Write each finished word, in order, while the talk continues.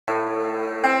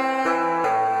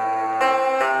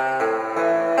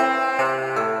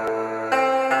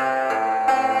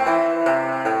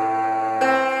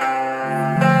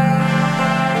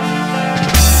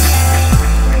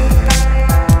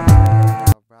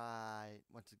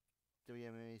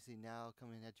WMMA now,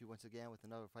 coming at you once again with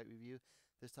another fight review.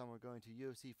 This time we're going to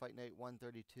UFC Fight Night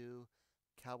 132,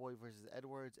 Cowboy versus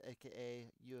Edwards,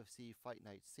 aka UFC Fight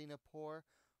Night Singapore.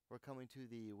 We're coming to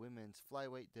the women's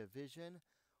flyweight division.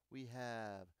 We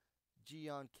have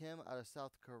Yeon Kim out of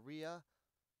South Korea,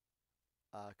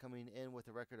 coming in with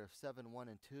a record of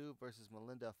 7-1-2 versus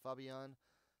Melinda Fabian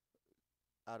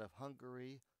out of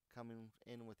Hungary, coming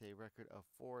in with a record of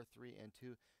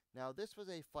 4-3-2. Now, this was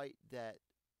a fight that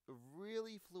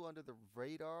really flew under the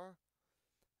radar,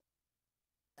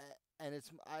 and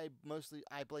I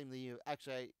blame the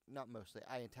not mostly,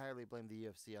 I entirely blame the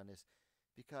UFC on this,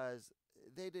 because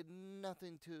they did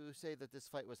nothing to say that this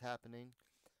fight was happening.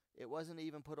 It wasn't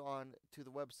even put on to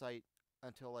the website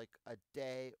until like a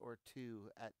day or two,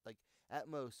 at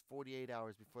most 48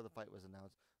 hours before the fight was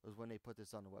announced was when they put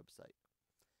this on the website.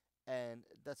 And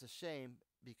that's a shame,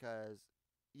 because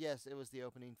yes, it was the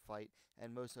opening fight,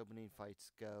 and most opening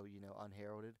fights go,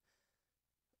 unheralded.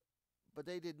 But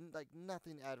they didn't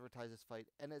nothing to advertise this fight,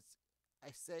 and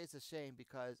I say it's a shame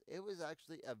because it was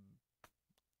actually a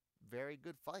very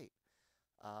good fight.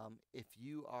 If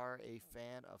you are a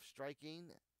fan of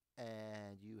striking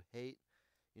and you hate,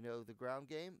 the ground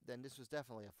game, then this was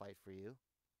definitely a fight for you.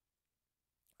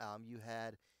 You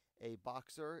had a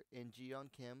boxer in Yeon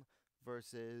Kim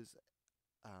versus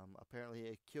apparently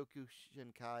a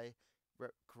Kyokushinkai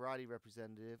karate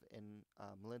representative in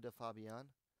Melinda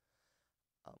Fabian.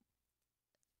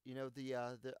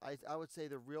 I would say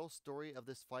the real story of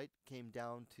this fight came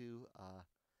down to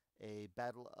a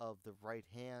battle of the right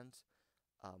hands.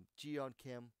 Yeon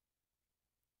Kim,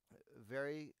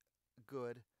 very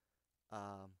good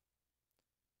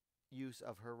use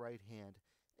of her right hand.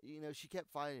 She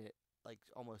kept finding it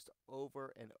almost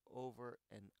over and over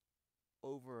and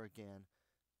over again.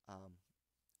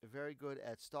 Very good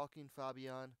at stalking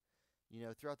Fabian.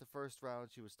 Throughout the first round,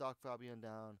 she would stalk Fabian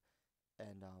down,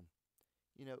 and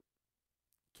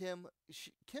Kim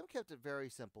kept it very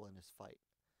simple in this fight.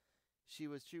 She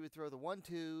would throw the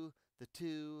 1-2, the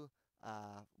 2,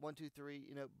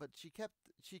 1-2-3, but she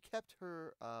kept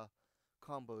her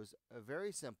combos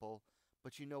very simple.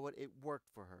 But you know what? It worked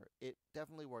for her. It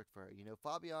definitely worked for her.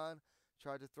 Fabian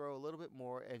tried to throw a little bit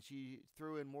more, and she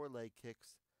threw in more leg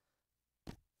kicks.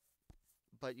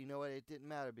 But you know what? It didn't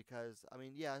matter because,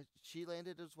 yeah, she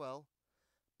landed as well.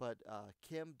 But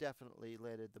Kim definitely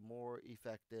landed the more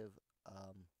effective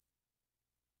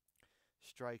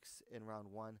strikes in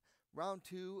round one. Round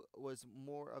two was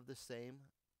more of the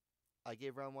same. I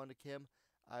gave round one to Kim.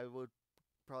 I would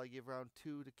probably give round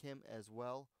two to Kim as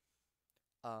well.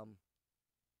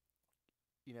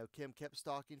 Kim kept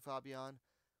stalking Fabian,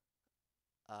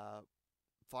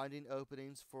 finding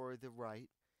openings for the right.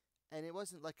 And it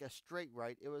wasn't like a straight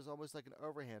right. It was almost like an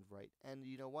overhand right. And,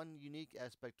 one unique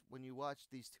aspect, when you watch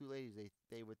these two ladies,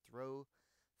 they would throw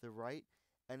the right,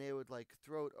 and they would,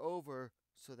 throw it over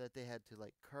so that they had to,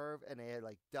 curve, and they had,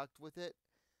 ducked with it.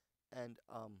 And,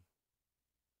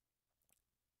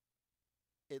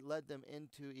 it led them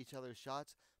into each other's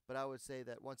shots. But I would say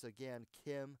that, once again,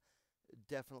 Kim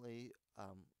definitely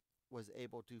was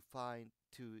able to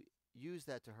use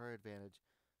that to her advantage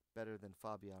better than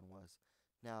Fabian was.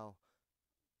 Now,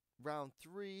 round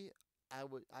three,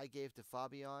 I gave to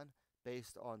Fabian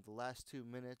based on the last 2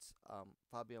 minutes.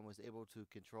 Fabian was able to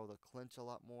control the clinch a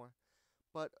lot more.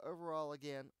 But overall,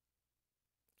 again,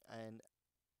 and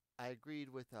I agreed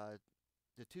with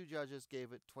the two judges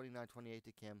gave it 29-28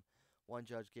 to Kim. One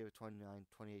judge gave it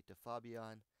 29-28 to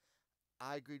Fabian.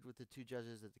 I agreed with the two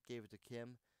judges that gave it to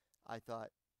Kim. I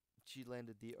thought she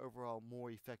landed the overall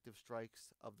more effective strikes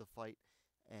of the fight,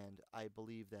 and I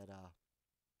believe that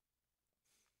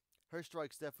her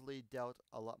strikes definitely dealt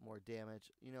a lot more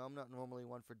damage. I'm not normally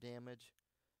one for damage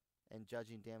and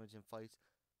judging damage in fights,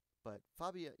 but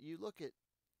Fabian,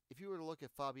 if you were to look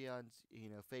at Fabian's,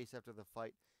 face after the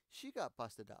fight, she got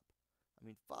busted up.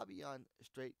 Fabian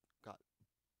straight got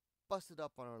busted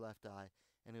up on her left eye,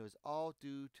 and it was all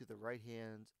due to the right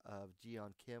hands of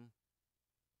Yeon Kim.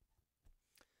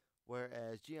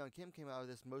 Whereas Yeon Kim came out of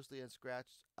this mostly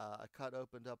unscratched. A cut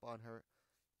opened up on her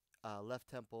left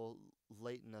temple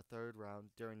late in the third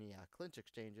round during the clinch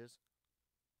exchanges.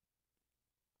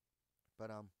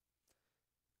 But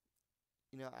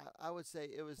I would say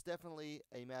it was definitely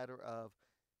a matter of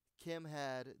Kim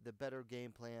had the better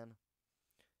game plan,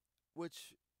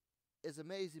 which is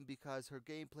amazing because her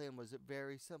game plan was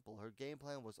very simple. Her game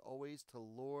plan was always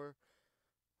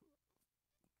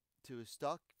to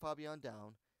stalk Fabian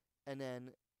down and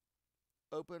then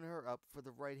open her up for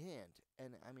the right hand.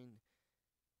 And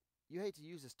you hate to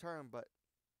use this term, but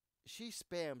she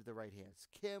spammed the right hands.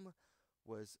 Kim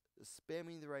was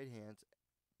spamming the right hands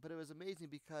but it was amazing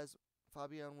because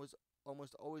Fabian was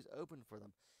almost always open for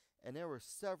them. And there were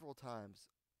several times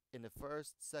in the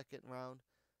first, second round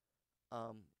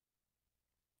um,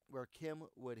 where Kim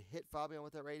would hit Fabian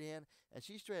with that right hand, and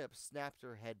she straight up snapped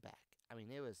her head back. I mean,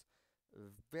 it was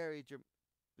very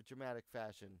dramatic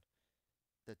fashion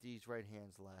that these right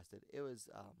hands lasted. It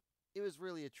was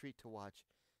really a treat to watch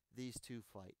these two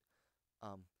fight.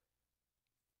 Um,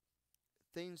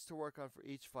 Things to work on for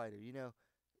each fighter.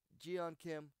 Jeon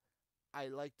Kim, I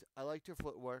liked her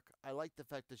footwork. I liked the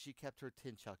fact that she kept her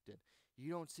chin tucked in.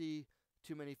 You don't see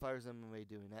too many fighters in MMA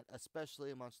doing that,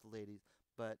 especially amongst the ladies.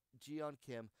 But Jeon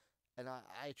Kim, and I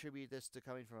attribute this to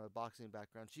coming from a boxing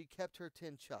background. She kept her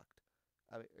chin tucked.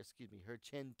 Her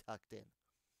chin tucked in.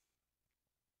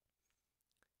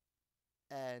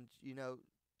 And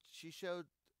she showed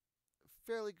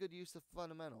fairly good use of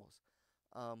fundamentals.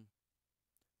 Um,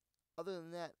 Other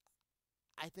than that,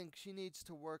 I think she needs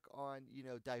to work on,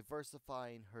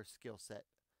 diversifying her skill set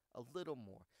a little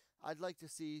more. I'd like to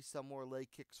see some more leg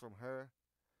kicks from her.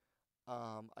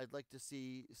 I'd like to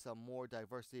see some more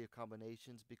diversity of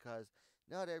combinations because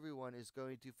not everyone is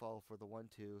going to fall for the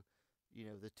 1-2,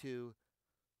 the 2,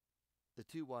 the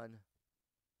 2-1,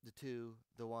 the 2,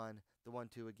 the 1, the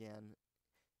 1-2 again.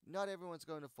 Not everyone's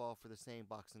going to fall for the same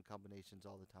boxing combinations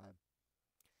all the time.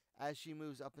 As she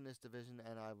moves up in this division,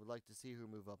 and I would like to see her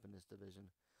move up in this division,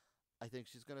 I think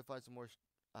she's going to find some more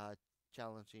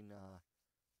challenging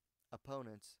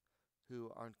opponents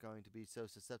who aren't going to be so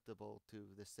susceptible to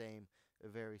the same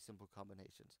very simple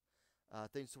combinations.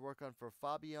 Things to work on for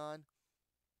Fabian.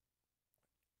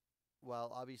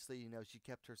 Well, obviously, she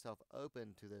kept herself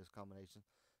open to those combinations.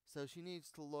 So she needs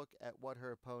to look at what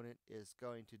her opponent is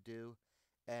going to do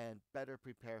and better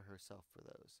prepare herself for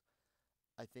those.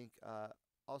 I think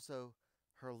also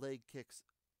her leg kicks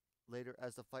later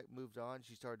as the fight moved on,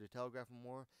 she started to telegraph them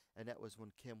more, and that was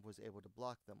when Kim was able to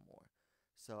block them more.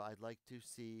 So I'd like to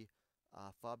see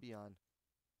Fabian,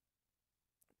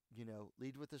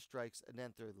 lead with the strikes and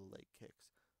then throw the leg kicks,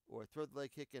 or throw the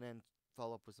leg kick and then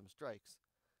follow up with some strikes.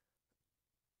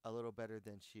 A little better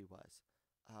than she was.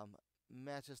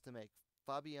 Matches to make.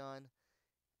 Fabian,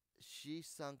 she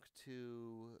sunk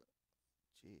to,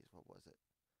 what was it?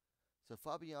 So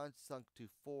Fabian sunk to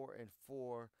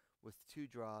 4-4 with 2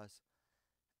 draws.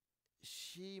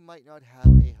 She might not have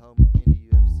a home in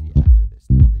the UFC after this.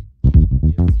 Now,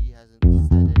 the UFC hasn't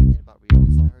said anything about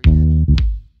releasing her yet.